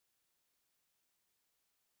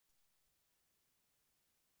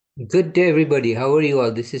Good day, everybody. How are you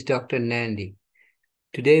all? This is Dr. Nandi.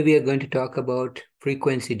 Today, we are going to talk about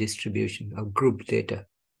frequency distribution of group data.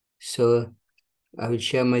 So, I will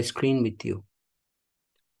share my screen with you.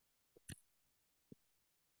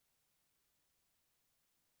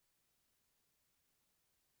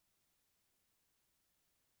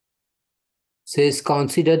 Says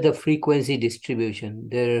consider the frequency distribution.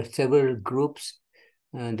 There are several groups.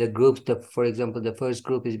 For example, the first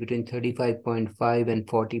group is between 35.5 and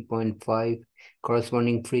 40.5.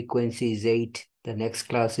 Corresponding frequency is 8. The next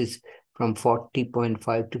class is from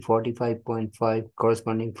 40.5 to 45.5.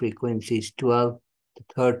 Corresponding frequency is 12. The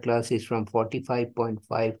third class is from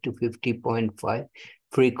 45.5 to 50.5.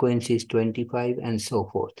 Frequency is 25, and so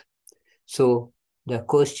forth. So the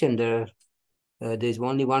question there's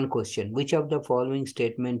only one question. Which of the following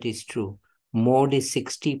statement is true? Mode is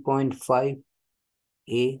 60.5.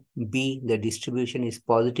 A. B. The distribution is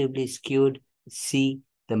positively skewed. C.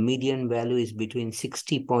 The median value is between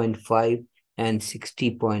 60.5 and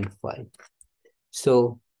 60.5.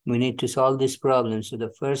 So we need to solve this problem. So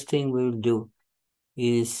the first thing we will do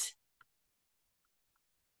is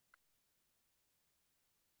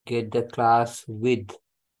get the class width.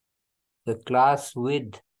 The class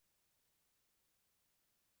width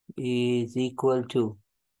is equal to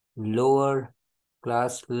lower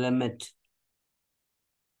class limit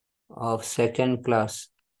of second class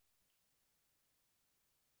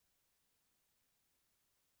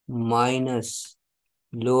minus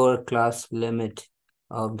lower class limit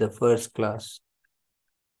of the first class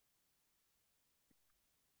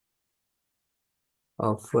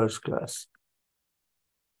of first class.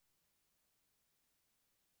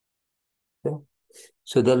 Okay.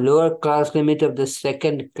 So the lower class limit of the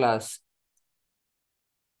second class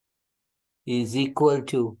is equal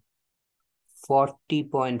to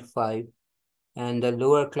 40.5, and the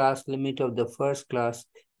lower class limit of the first class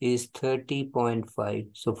is 30.5.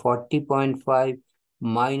 So 40.5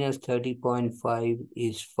 minus 30.5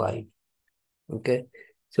 is 5. Okay,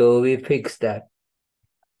 so we fix that.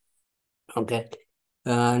 Okay,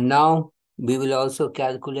 now we will also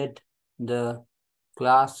calculate the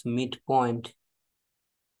class midpoint.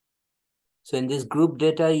 So in this group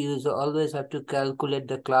data, you always have to calculate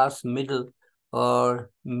the class middle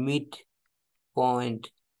or midpoint,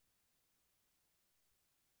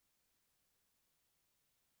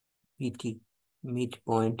 PT,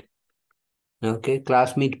 midpoint. Okay,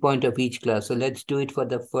 class midpoint of each class. So let's do it for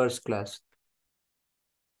the first class.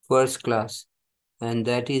 First class, and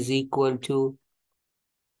that is equal to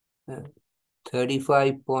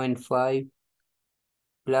 35.5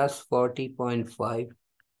 plus 40.5.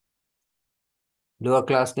 Lower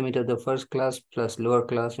class limit of the first class plus lower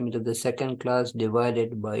class limit of the second class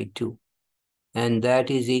divided by 2. And that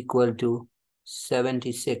is equal to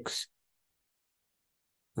 76.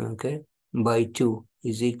 Okay, by 2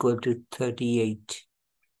 is equal to 38.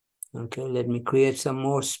 Okay, let me create some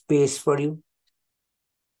more space for you.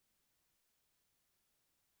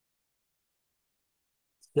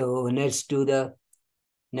 So let's do the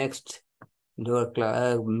next lower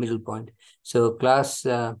class, middle point. So class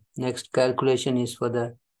next calculation is for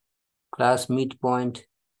the class midpoint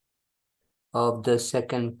of the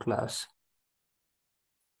second class.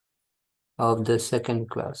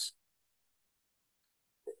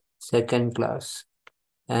 Second class,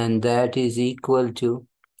 and that is equal to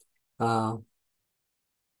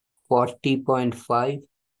 40.5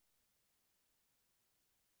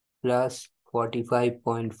 plus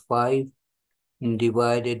 45.5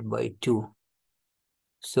 divided by 2.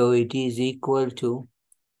 So it is equal to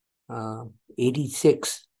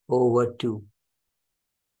 86 over 2,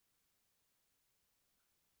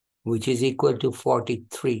 which is equal to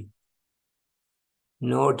 43.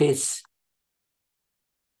 Notice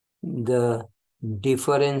the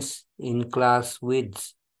difference in class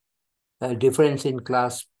widths, difference in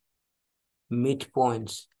class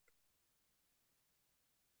midpoints.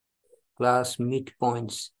 Class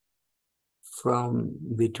midpoints from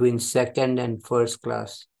between second and first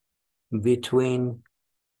class, between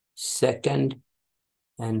second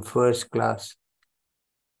and first class.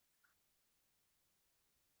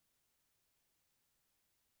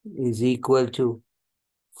 Is equal to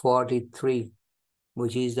 43,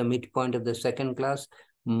 which is the midpoint of the second class,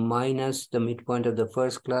 minus the midpoint of the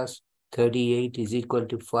first class. 38 is equal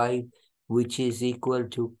to 5, which is equal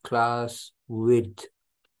to class width.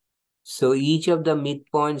 So each of the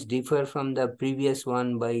midpoints differ from the previous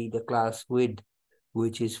one by the class width,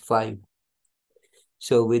 which is 5.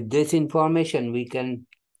 So with this information, we can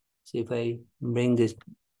see if I bring this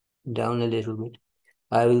down a little bit.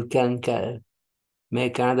 I will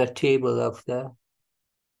make another table of the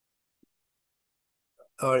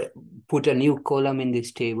or put a new column in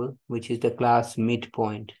this table, which is the class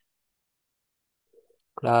midpoint.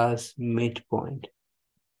 Class midpoint.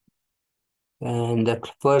 And the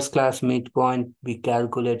first class midpoint we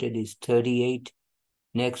calculated is 38.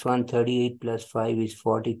 Next one, 38 plus 5 is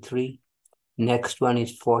 43. Next one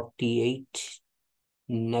is 48.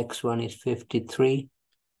 Next one is 53.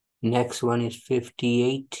 Next one is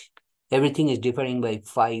 58. Everything is differing by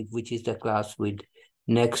 5, which is the class width.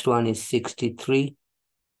 Next one is 63.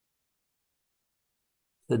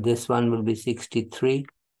 So this one will be 63.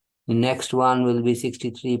 The next one will be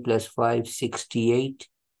 63 plus 5, 68.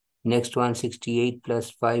 Next one, 68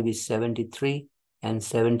 plus 5 is 73. And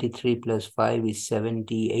 73 plus 5 is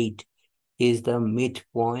 78. Is the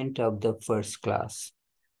midpoint of the first class.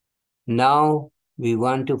 Now we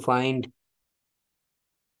want to find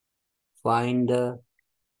the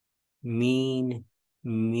mean,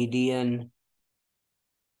 median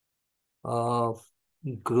of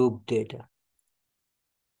group data.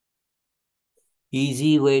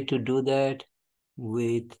 Easy way to do that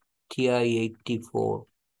with TI-84.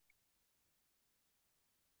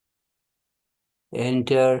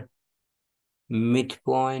 Enter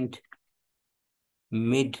midpoint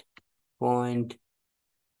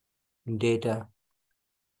data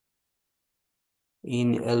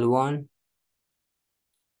in L1,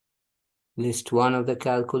 list 1 of the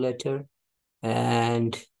calculator,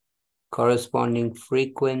 and corresponding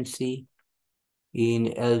frequency in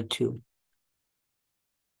L2.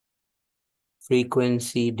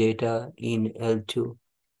 Frequency data in L2.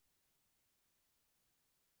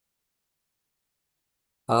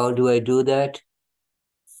 How do I do that?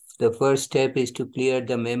 The first step is to clear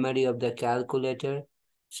the memory of the calculator.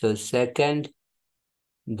 So second,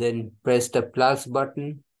 then press the plus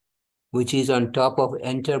button, which is on top of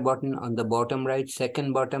enter button on the bottom right.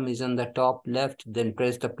 Second button is on the top left. Then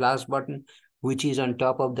press the plus button, which is on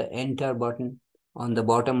top of the enter button on the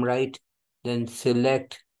bottom right. Then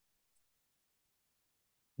select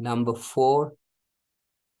number 4.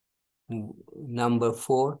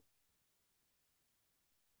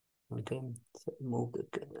 Okay, so move the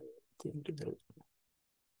thing to the,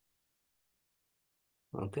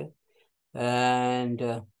 okay,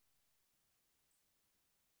 and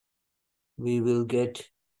we will get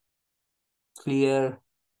clear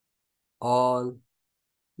all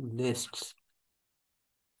lists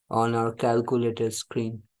on our calculator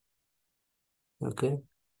screen. Okay,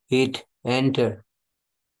 hit enter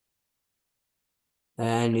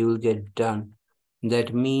and you will get done.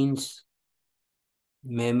 That means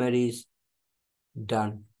memory is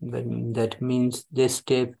done. That means this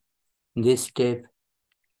step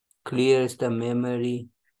clears the memory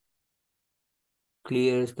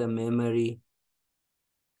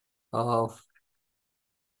of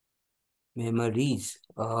memories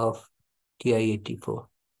of TI-84.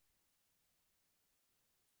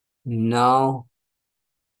 Now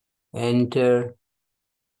enter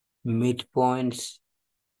midpoints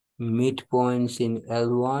in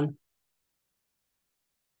L1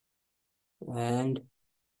 and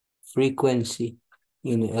frequency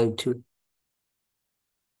in L2.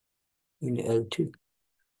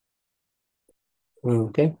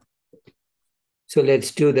 Okay, so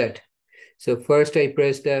let's do that. So first I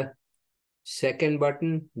press the second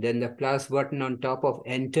button, then the plus button on top of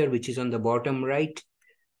enter, which is on the bottom right,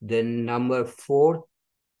 then number 4,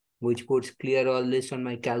 which puts clear all list on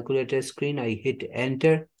my calculator screen. I hit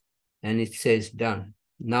enter and it says done.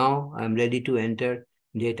 Now I'm ready to enter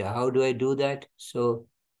data. How do I do that? So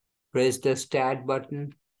press the stat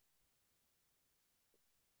button,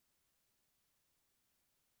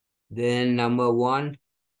 then number 1,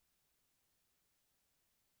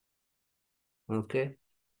 okay,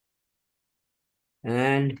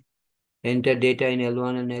 and enter data in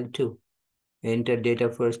L1 and L2. Enter data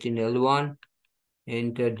first in L1,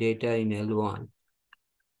 enter data in L1.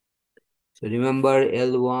 So remember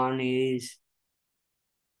L1 is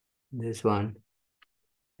this one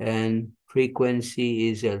and frequency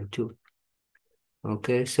is L2.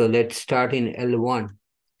 Okay, so let's start in L1.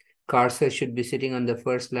 Cursor should be sitting on the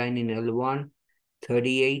first line in L1,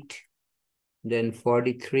 38, then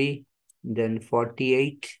 43, then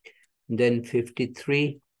 48, then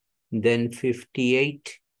 53, then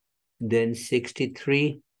 58, then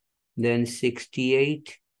 63, then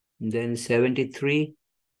 68, then 73,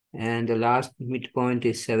 and the last midpoint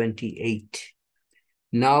is 78.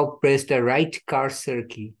 Now press the right cursor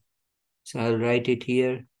key. So I'll write it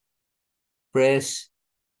here. Press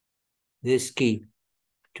this key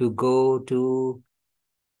to go to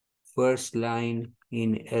first line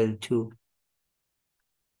in L2.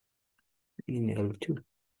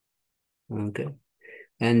 Okay.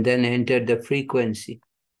 And then enter the frequency.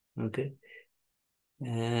 Okay.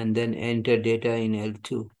 And then enter data in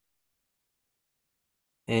L2.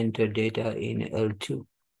 Enter data in L2.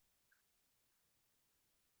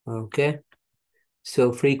 Okay.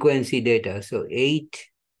 So frequency data. So 8,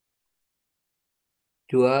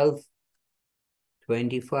 12,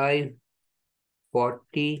 25,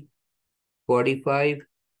 40, 45,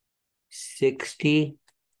 60,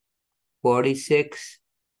 46,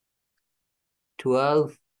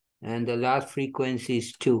 12, and the last frequency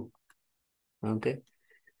is 2. Okay.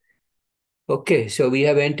 Okay, so we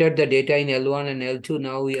have entered the data in L1 and L2.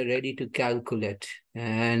 Now we are ready to calculate.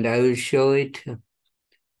 And I will show it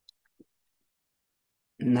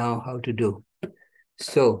now how to do.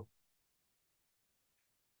 So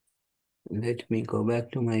let me go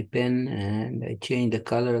back to my pen and I change the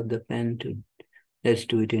color of the pen to, let's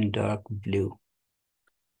do it in dark blue.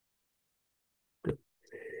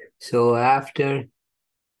 So after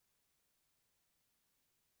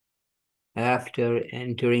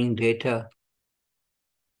entering data,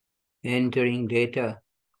 entering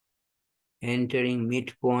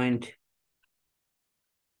midpoint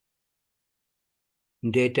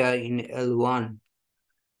data in L1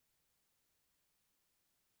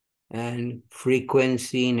 and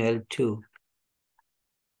frequency in L2.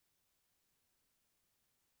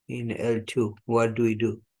 In L2, what do we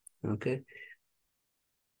do? Okay,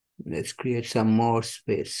 let's create some more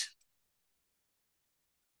space.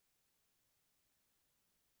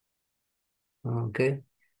 Okay,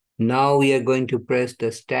 now we are going to press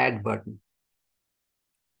the Start button.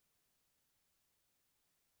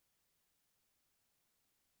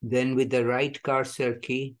 Then with the right cursor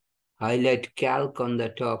key, highlight Calc on the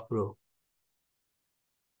top row.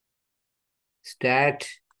 Stat,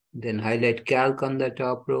 then highlight Calc on the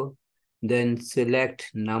top row, then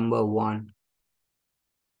select number 1.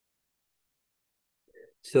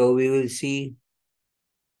 So we will see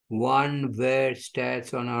 1 var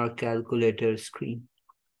stats on our calculator screen.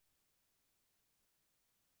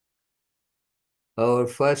 Our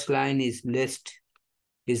first line is list,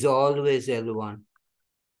 is always L1.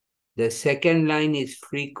 The second line is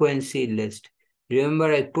frequency list.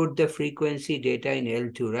 Remember, I put the frequency data in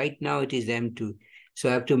L2. Right now it is M2. So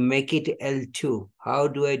I have to make it L2. How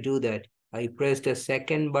do I do that? I press the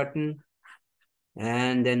second button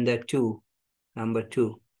and then the 2, number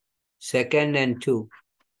 2. Second and 2,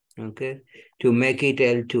 okay? To make it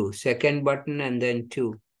L2. Second button and then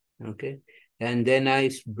 2, okay? And then I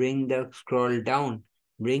bring the scroll down.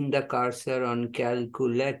 Bring the cursor on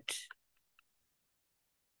calculate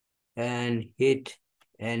and hit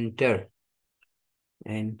enter.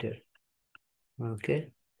 Enter.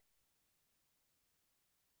 Okay.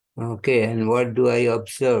 Okay, and what do I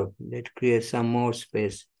observe? Let's create some more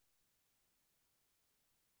space.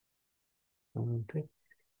 Okay.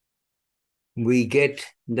 We get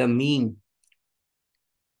the mean.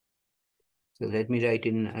 So let me write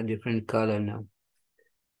in a different color now.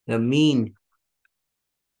 The mean,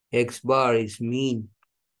 X bar is mean,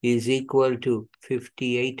 is equal to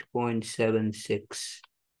 58.76.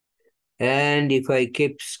 And if I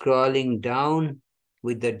keep scrolling down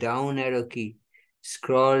with the down arrow key,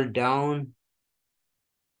 scroll down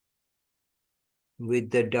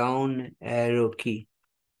with the down arrow key,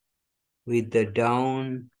 with the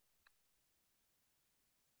down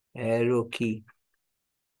arrow key,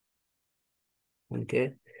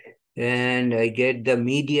 okay? And I get the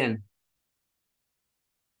median.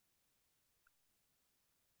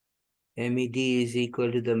 MED is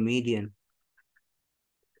equal to the median.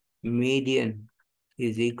 Median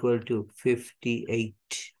is equal to 58.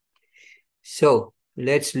 So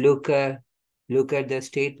let's look at the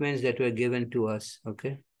statements that were given to us,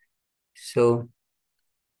 okay? So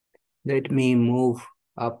let me move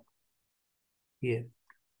up here.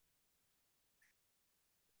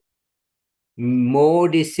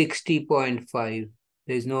 Mode is 60.5.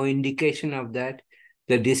 There's no indication of that.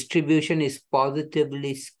 The distribution is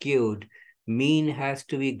positively skewed. Mean has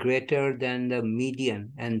to be greater than the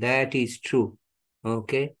median, and that is true.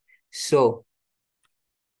 Okay, so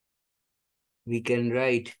we can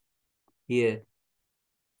write here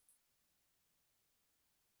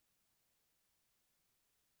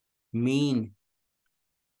mean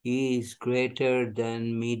is greater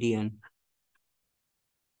than median.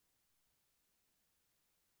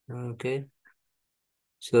 Okay,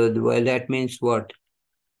 so well, that means what?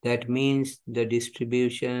 That means the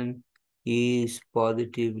distribution is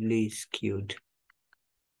positively skewed.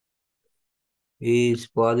 Is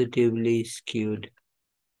positively skewed.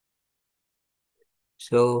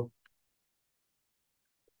 So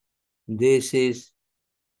this is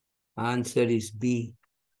answer is B.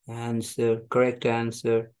 Correct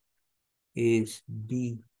answer is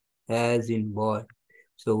B. as in boy.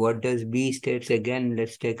 So what does B states again?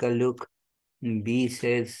 Let's take a look. B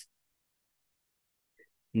says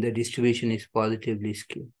the distribution is positively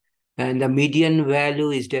skewed. And the median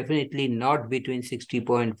value is definitely not between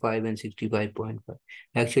 60.5 and 65.5.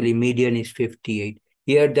 Actually, median is 58.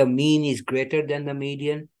 Here, the mean is greater than the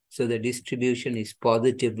median, so the distribution is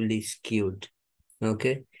positively skewed.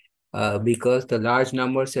 Okay? Because the large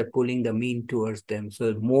numbers are pulling the mean towards them.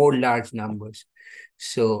 So more large numbers.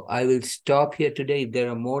 So I will stop here today. If there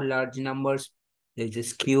are more large numbers, there's a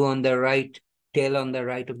skew on the right, tail on the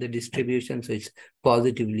right of the distribution. So it's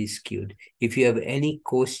positively skewed. If you have any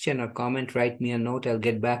question or comment, write me a note. I'll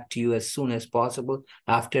get back to you as soon as possible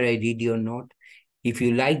after I read your note. If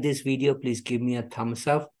you like this video, please give me a thumbs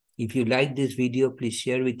up. If you like this video, please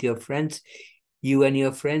share with your friends. You and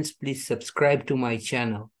your friends, please subscribe to my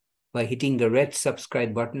channel by hitting the red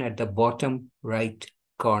subscribe button at the bottom right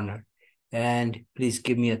corner. And please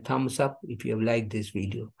give me a thumbs up if you have liked this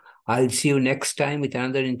video. I'll see you next time with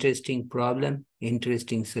another interesting problem,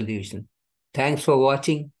 interesting solution. Thanks for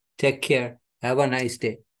watching. Take care. Have a nice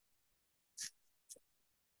day.